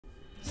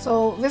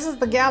So this is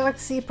the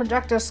Galaxy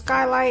Projector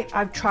Skylight.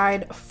 I've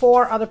tried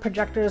 4 other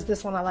projectors.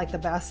 This one I like the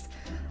best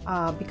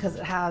because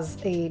it has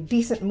a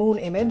decent moon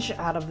image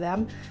out of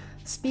them.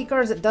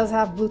 Speakers, it does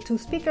have Bluetooth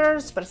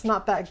speakers, but it's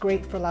not that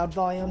great for loud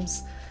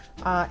volumes.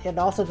 It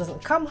also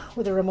doesn't come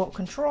with a remote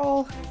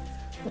control.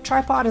 The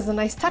tripod is a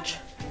nice touch,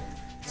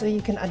 so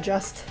you can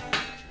adjust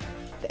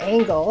the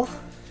angle.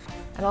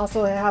 And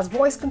also it has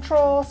voice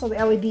control, so the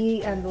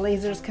LED and the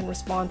lasers can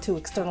respond to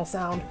external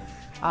sound,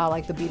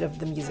 like the beat of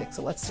the music.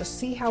 So let's just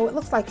see how it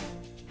looks like.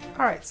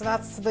 All right, so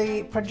that's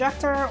the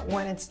projector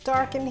when it's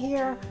dark in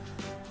here.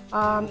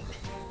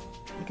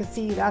 You can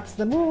see that's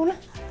the moon.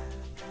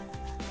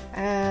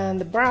 And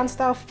the brown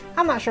stuff,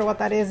 I'm not sure what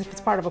that is, if it's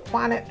part of a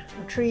planet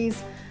or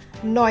trees,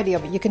 no idea,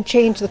 but you can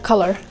change the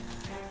color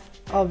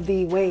of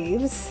the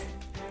waves.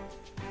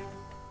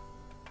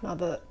 Now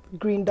the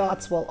green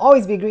dots will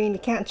always be green, you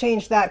can't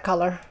change that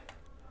color.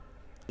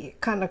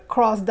 It kind of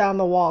crawls down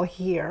the wall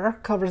here,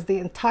 covers the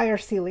entire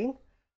ceiling.